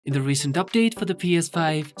In the recent update for the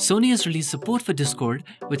PS5, Sony has released support for Discord,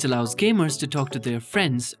 which allows gamers to talk to their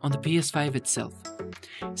friends on the PS5 itself.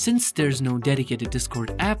 Since there's no dedicated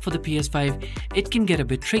Discord app for the PS5, it can get a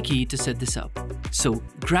bit tricky to set this up. So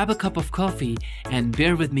grab a cup of coffee and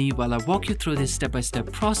bear with me while I walk you through this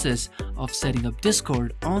step-by-step process of setting up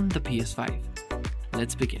Discord on the PS5.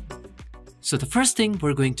 Let's begin. So the first thing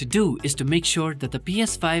we're going to do is to make sure that the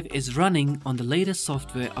PS5 is running on the latest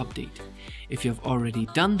software update. If you've already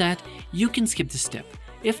done that, you can skip this step.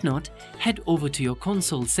 If not, head over to your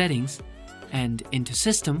console settings and into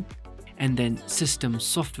System and then System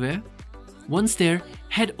Software. Once there,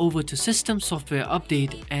 head over to System Software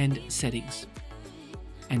Update and Settings.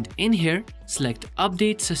 And in here, select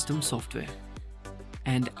Update System Software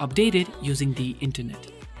and update it using the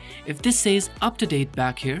internet. If this says up to date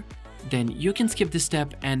back here, then you can skip this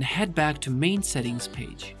step and head back to main settings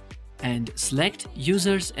page and select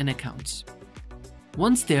users and accounts.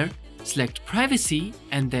 Once there, select privacy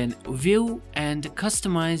and then view and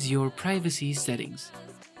customize your privacy settings.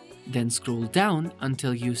 Then scroll down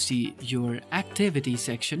until you see your activity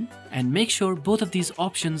section and make sure both of these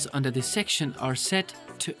options under this section are set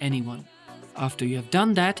to anyone. After you have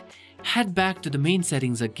done that, head back to the main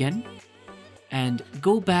settings again and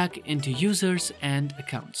go back into users and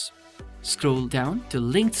accounts. Scroll down to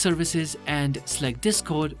linked services and select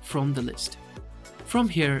Discord from the list. From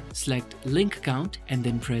here, select link account and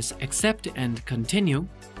then press accept and continue.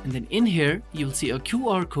 And then in here, you'll see a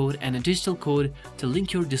QR code and a digital code to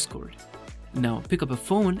link your Discord. Now pick up a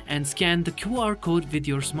phone and scan the QR code with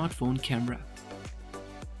your smartphone camera.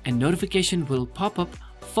 A notification will pop up.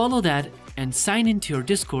 Follow that and sign into your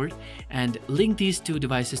Discord and link these two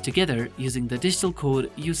devices together using the digital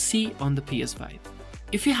code you see on the PS5.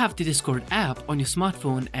 If you have the Discord app on your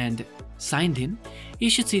smartphone and signed in, you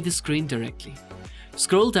should see the screen directly.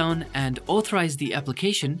 Scroll down and authorize the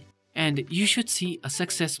application and you should see a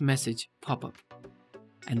success message pop up.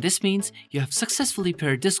 And this means you have successfully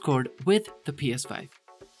paired Discord with the PS5.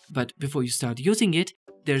 But before you start using it,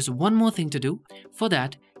 there's one more thing to do. For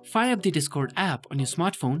that, fire up the Discord app on your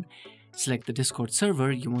smartphone, select the Discord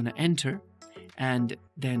server you want to enter, and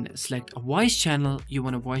then select a voice channel you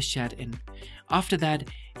want to voice chat in. After that,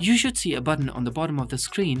 you should see a button on the bottom of the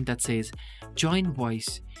screen that says Join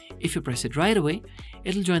Voice. If you press it right away,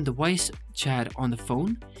 it'll join the voice chat on the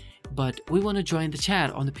phone, but we want to join the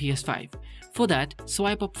chat on the PS5. For that,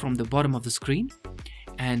 swipe up from the bottom of the screen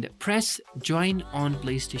and press Join on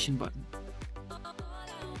PlayStation button.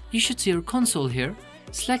 You should see your console here.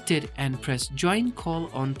 Select it and press Join Call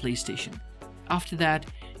on PlayStation. After that,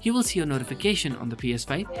 you will see a notification on the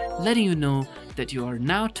PS5 letting you know that you are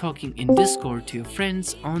now talking in Discord to your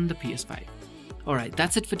friends on the PS5. Alright,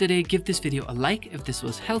 that's it for today. Give this video a like if this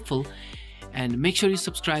was helpful and make sure you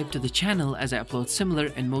subscribe to the channel as I upload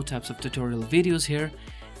similar and more types of tutorial videos here.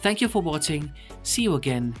 Thank you for watching. See you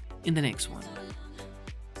again in the next one.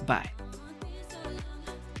 Bye.